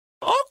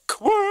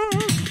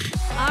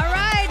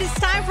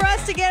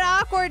to get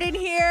awkward in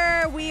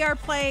here. We are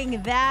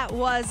playing That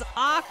Was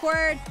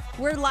Awkward.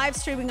 We're live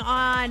streaming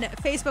on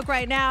Facebook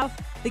right now.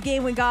 The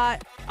game we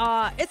got,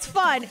 it's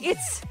fun.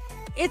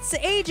 It's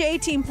age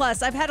 18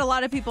 plus. I've had a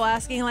lot of people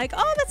asking like,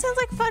 "Oh, that sounds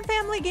like a fun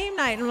family game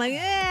night." And I'm like,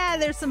 "Yeah,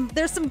 there's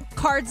some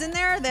cards in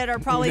there that are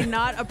probably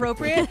not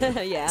appropriate."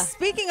 Yeah.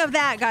 Speaking of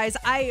that, guys,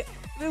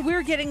 we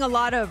were getting a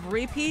lot of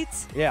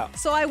repeats. Yeah.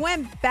 So I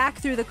went back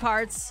through the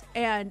cards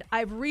and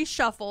I've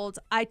reshuffled.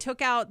 I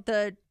took out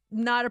the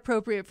not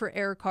appropriate for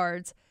air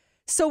cards.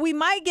 So we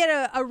might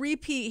get a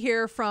repeat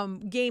here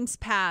from games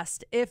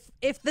past. If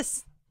the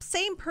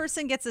same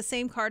person gets the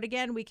same card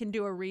again, we can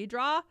do a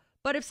redraw.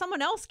 But if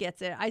someone else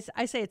gets it,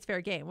 I say it's fair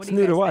game. What do you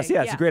guys New to us. think?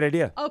 Yeah, it's a great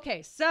idea.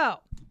 Okay, so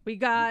we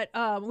got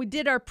we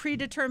did our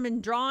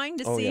predetermined drawing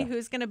to see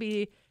who's going to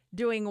be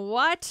doing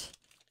what.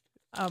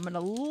 I'm going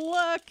to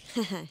look.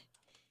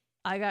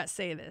 I got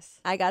say this.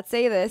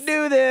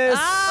 Do this.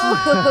 All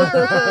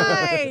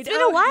right. It's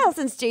been a while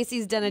since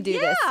JC's done a do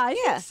this. Yeah, I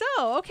think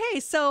so.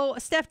 Okay, so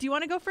Steph, do you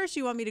want to go first or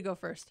you want me to go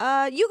first?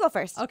 You go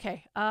first.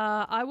 Okay,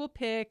 I will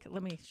pick,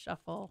 let me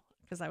shuffle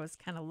because I was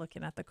kind of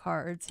looking at the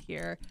cards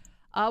here.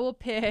 I will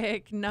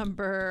pick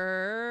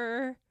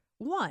number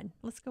 1.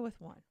 Let's go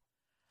with 1.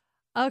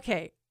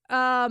 Okay,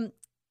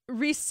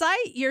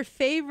 recite your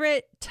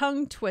favorite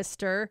tongue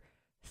twister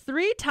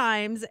 3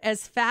 times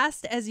as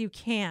fast as you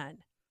can.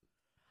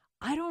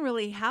 I don't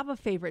really have a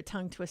favorite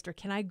tongue twister.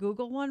 Can I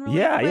Google one really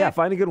quick? Yeah,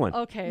 find a good one.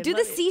 Okay. Do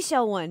the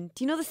seashell one.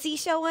 Do you know the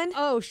seashell one?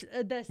 Oh,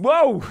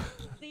 Whoa!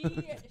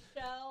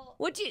 seashell.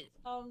 What JC,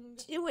 what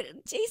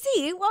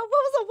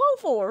was the whoa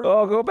for?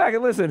 Oh, go back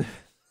and listen.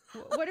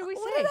 What did we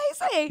say? What did I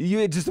say?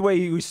 You just the way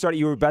you started.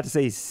 You were about to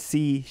say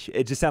 "c."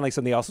 It just sounded like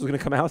something else was going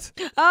to come out.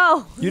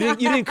 Oh, You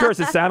didn't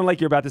curse. It sounded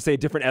like you're about to say a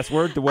different S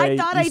word. The way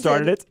thought you I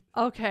started did. it.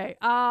 Okay.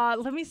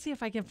 Let me see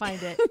if I can find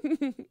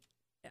it.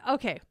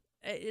 Okay.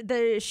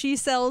 The she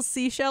sells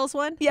seashells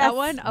one? yes. That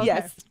one? Okay.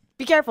 Yes.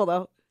 Be careful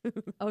though.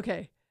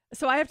 Okay.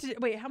 So I have to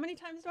wait, how many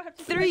times do I have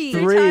to say 3.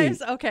 that? 3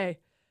 times? Okay.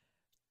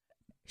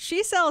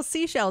 She sells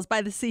seashells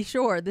by the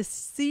seashore. The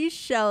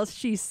seashells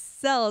she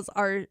sells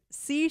are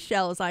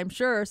seashells, I'm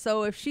sure.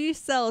 So if she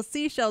sells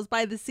seashells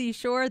by the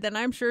seashore, then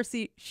I'm sure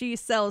she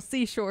sells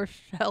seashore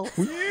shells.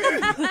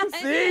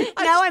 See?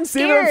 Now I'm scared.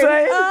 See what I'm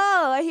saying?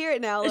 Oh, I hear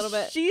it now a little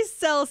bit. She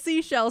sells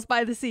seashells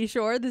by the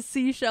seashore. The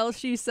seashells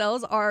she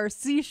sells are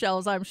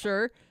seashells, I'm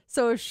sure.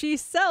 So if she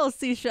sells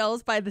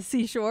seashells by the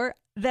seashore,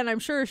 then I'm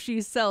sure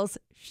she sells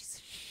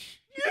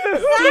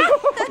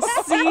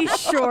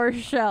seashore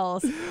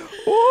shells.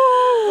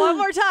 One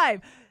more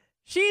time.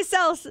 She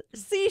sells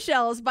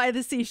seashells by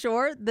the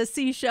seashore. The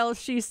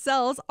seashells she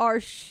sells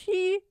are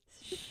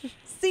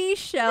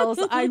seashells,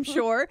 I'm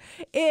sure.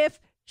 If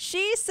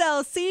she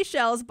sells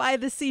seashells by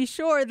the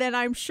seashore, then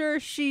I'm sure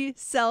she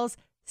sells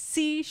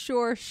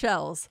seashore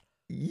shells.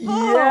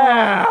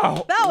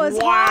 Yeah. That was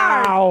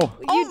wow. hard.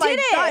 You did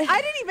it. God.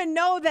 I didn't even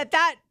know that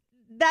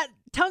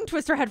tongue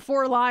twister had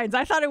 4 lines.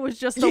 I thought it was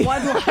just the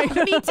one line. Me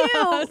too.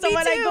 So Me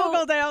when I too.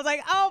 Googled it, I was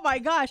like, oh my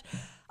gosh.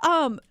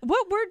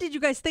 What word did you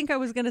guys think I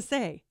was going to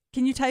say?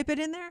 Can you type it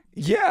in there?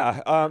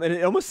 Yeah. And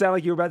it almost sounded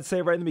like you were about to say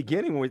it right in the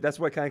beginning. That's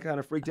why I kind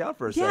of freaked out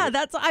for a second.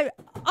 Yeah, Why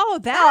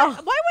would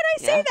I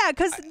say that?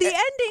 Because the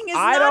ending is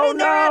not in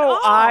there at all.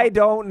 I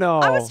don't know.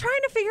 I was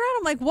trying to figure out,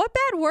 I'm like, what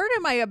bad word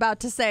am I about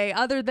to say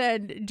other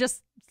than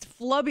just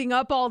flubbing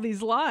up all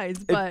these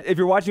lines? But if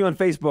you're watching on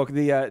Facebook,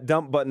 the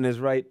dump button is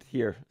right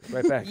here,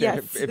 right back there,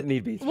 Yes. if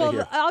need be. well, right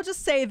here. I'll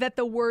just say that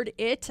the word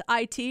it,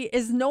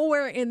 is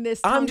nowhere in this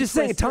I'm tongue just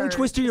saying, tongue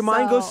twister, your so,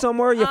 mind goes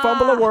somewhere, you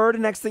fumble a word,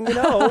 and next thing you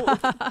know.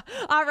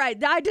 All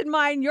right, I did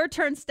mine. Your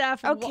turn,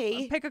 Steph.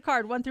 Okay. Pick a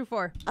card, 1 through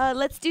 4.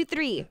 Let's do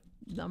 3.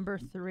 Number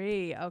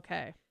 3.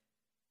 Okay.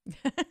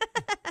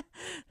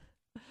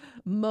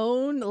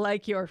 Moan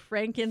like you're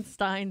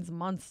Frankenstein's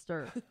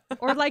monster.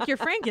 Or like you're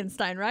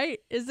Frankenstein, right?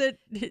 Is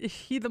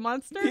he the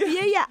monster?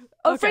 Yeah.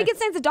 Oh, Okay.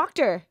 Frankenstein's a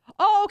doctor.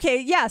 Oh,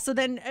 okay. Yeah. So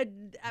then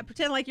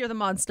pretend like you're the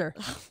monster.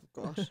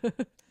 Gosh.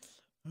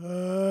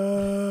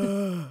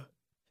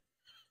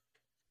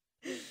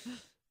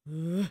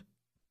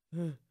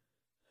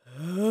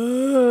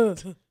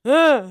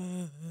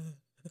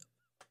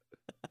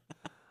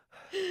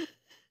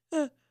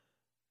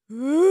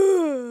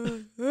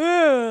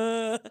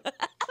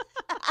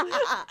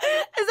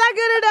 Is that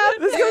good enough?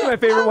 This is my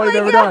favorite one I've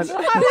ever gosh. done.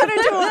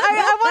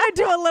 I want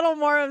to do a little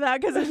more of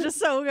that because it's just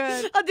so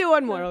good. I'll do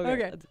one more.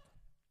 Okay.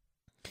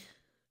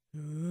 My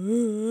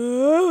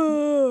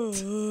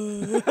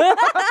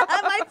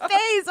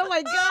face. Oh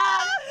my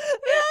god.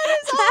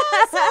 That is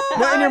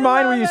awesome. Now, in your I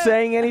mind, were love you it.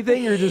 saying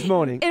anything or just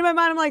moaning? In my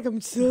mind, I'm like, I'm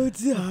so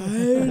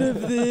tired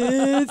of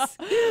this.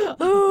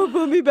 Oh,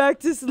 put me back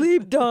to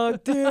sleep,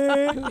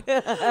 doctor.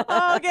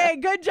 Okay,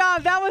 good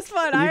job. That was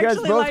fun. I You guys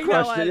actually both like that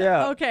crushed one. it,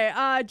 yeah. Okay,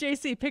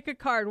 JC, pick a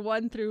card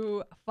 1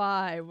 through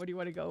 5. What do you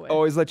want to go with?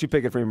 Always let you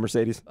pick it from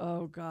Mercedes.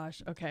 Oh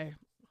gosh. Okay.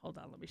 Hold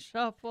on. Let me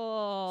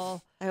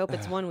shuffle. I hope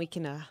it's one we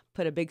can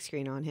put a big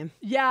screen on him.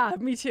 Yeah,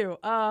 me too.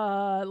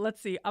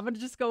 Let's see. I'm gonna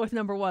just go with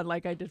number 1,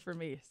 like I did for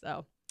me.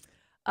 So,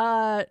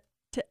 I've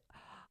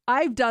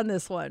done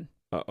this one.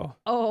 Uh-oh.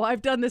 Oh,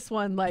 I've done this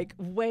one like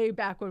way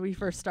back when we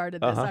first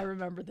started this. I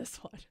remember this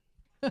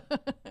one.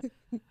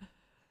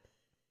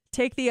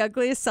 Take the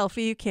ugliest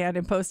selfie you can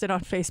and post it on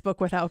Facebook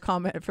without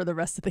comment for the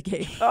rest of the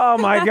game. Oh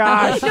my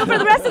gosh. No, for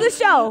the rest of the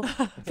show.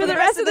 For the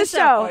rest of the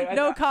show.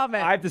 No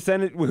comment. I have to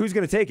send it. Who's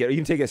going to take it? Are you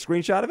going to take a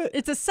screenshot of it?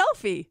 It's a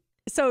selfie.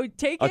 So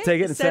I'll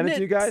take it and send it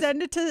to you guys?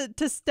 Send it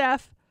to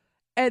Steph,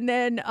 and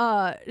then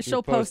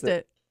she'll post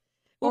it.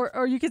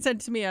 Or you can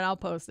send it to me and I'll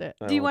post it.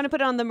 Do you want to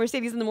put it on the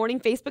Mercedes in the Morning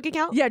Facebook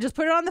account? Yeah, just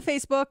put it on the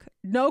Facebook.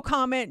 No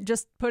comment.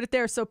 Just put it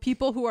there. So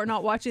people who are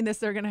not watching this,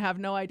 they're going to have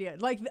no idea.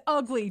 Like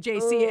ugly,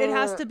 JC. It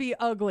has to be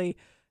ugly.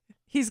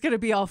 He's going to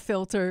be all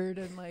filtered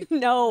and like.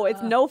 No,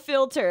 it's no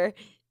filter.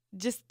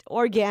 Just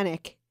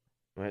organic.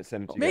 All right,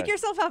 send it to you Make guys.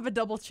 yourself have a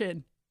double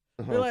chin.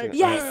 You're like,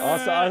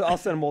 yes. I'll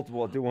send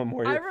multiple. I'll do one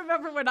more I here.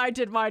 remember when I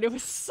did mine. It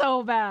was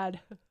so bad.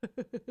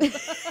 JC,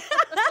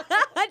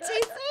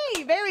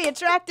 very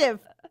attractive.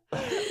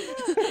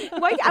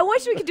 I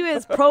wish we could do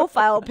his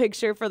profile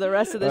picture for the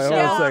rest of the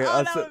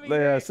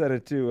show. Send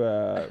it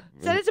to.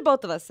 Send it to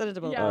both of us. Send it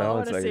to both Yeah, of us. I hold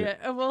want on to a see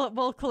second. it. And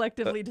we'll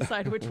collectively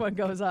decide which one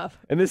goes up.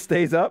 And this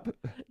stays up.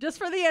 Just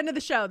for the end of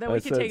the show, then I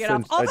we can said take it off.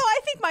 since I- Although I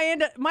think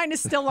mine is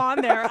still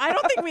on there. I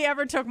don't think we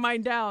ever took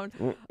mine down.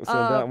 I'll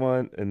send that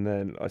one, and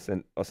then I'll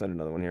send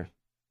another one here.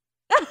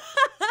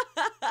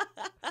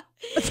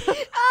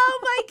 Oh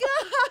my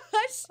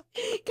gosh.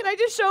 Can I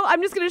just show?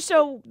 I'm just going to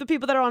show the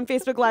people that are on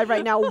Facebook Live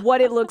right now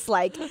what it looks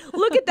like.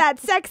 Look at that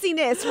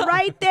sexiness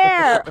right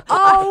there.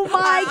 Oh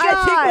my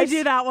gosh. I think we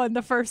do that one,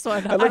 the first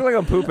one. I look like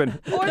I'm pooping.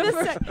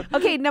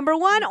 Okay, number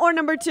 1 or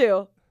number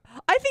 2?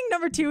 I think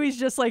number 2, he's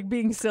just like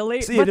being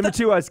silly. See, But number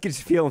 2, I was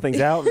just feeling things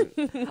out.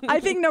 I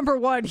think number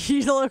 1,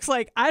 he looks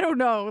like, I don't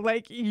know,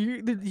 like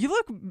you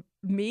look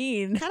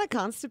mean. Kind of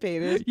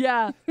constipated.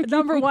 Yeah,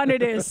 number 1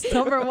 it is.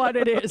 Number 1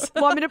 it is.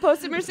 Want me to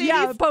post it, Mercedes?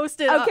 Yeah, post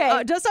it.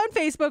 Okay. Just on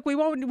Facebook. We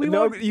won't.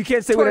 No, you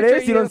can't say what it torture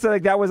is. You don't say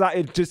like that was.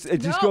 It just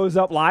goes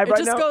up live It right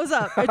just now. goes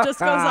up. It just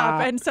goes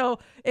up. And so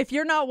if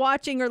you're not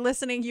watching or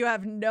listening, you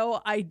have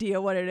no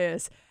idea what it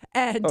is.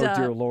 And Oh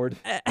dear Lord.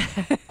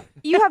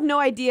 You have no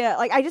idea.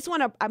 Like, I just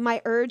want to,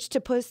 my urge to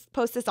post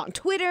this on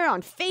Twitter,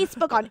 on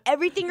Facebook, on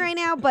everything right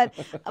now. But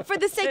for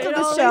the sake of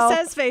the only show.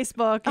 says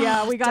Facebook.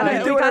 Yeah, we do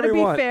gotta whatever you be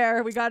want.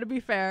 fair. We gotta be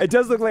fair. It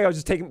does look like I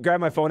was just grab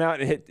my phone out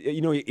and hit.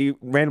 You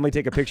randomly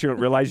take a picture and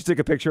realize you took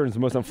a picture and it's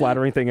the most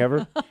unflattering thing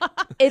ever.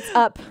 It's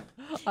up.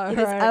 All It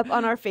is right. up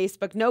on our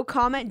Facebook. No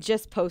comment,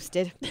 just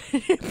posted.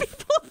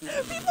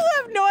 People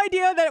have no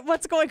idea that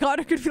what's going on.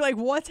 It could be like,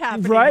 what's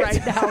happening Right?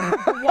 right now?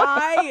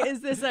 Why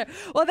is this there?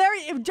 Well,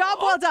 job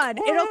well done.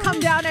 It'll come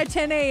down at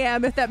 10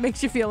 a.m. if that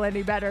makes you feel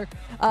any better.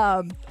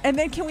 And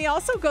then can we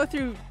also go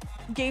through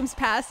games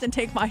past and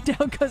take mine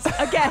down? Because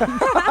again,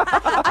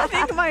 I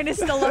think mine is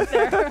still up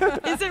there.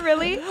 Is it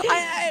really?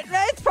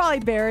 It's probably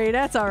buried.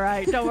 That's all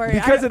right. Don't worry.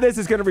 Because of this,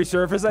 it's going to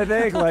resurface. I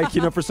think, like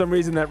for some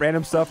reason, that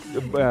random stuff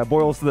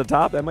boils to the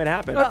top. That might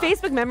happen. But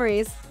Facebook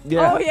memories.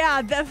 Yeah. Oh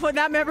yeah, when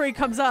that memory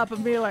comes up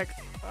and be like,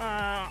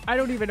 I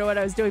don't even know what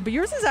I was doing. But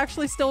yours is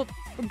actually still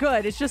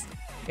good.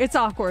 It's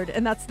awkward,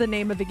 and that's the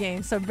name of the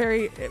game. So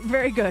very,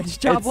 very good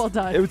job. Well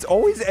done. It was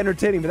always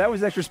entertaining, but that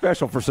was extra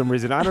special for some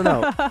reason. I don't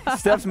know.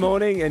 Steph's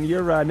moaning, and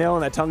you're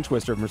nailing that tongue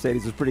twister.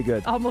 Mercedes was pretty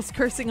good. Almost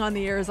cursing on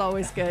the air is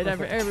always good.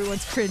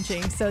 Everyone's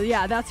cringing. So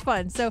yeah, that's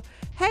fun. So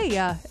hey,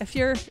 if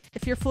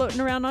you're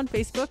floating around on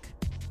Facebook,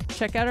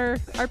 check out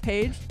our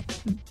page.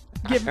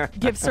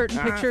 Give certain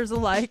picters a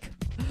like.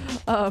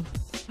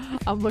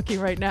 I'm looking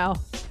right now.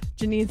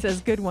 Janine says,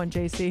 "Good one,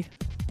 JC."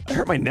 I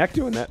hurt my neck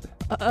doing that.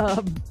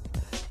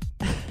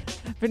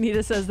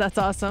 Benita says, "That's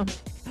awesome."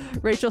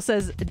 Rachel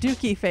says,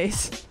 "Dookie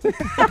face."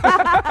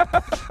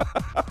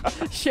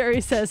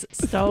 Sherry says,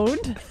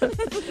 "Stoned."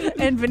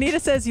 And Benita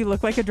says, "You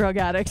look like a drug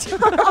addict."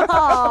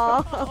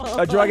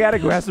 A drug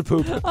addict who has to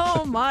poop.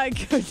 Oh my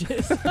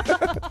goodness.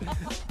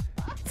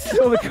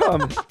 Still to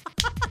come.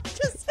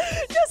 Just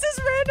this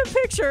random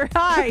picture.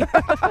 Hi.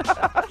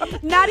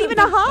 Not even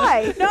a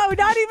hi. No,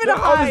 not even a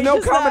hi. Oh, there's no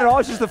Just comment that. at all.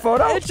 It's just the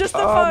photo. It's just the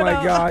Oh photo.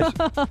 my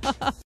gosh.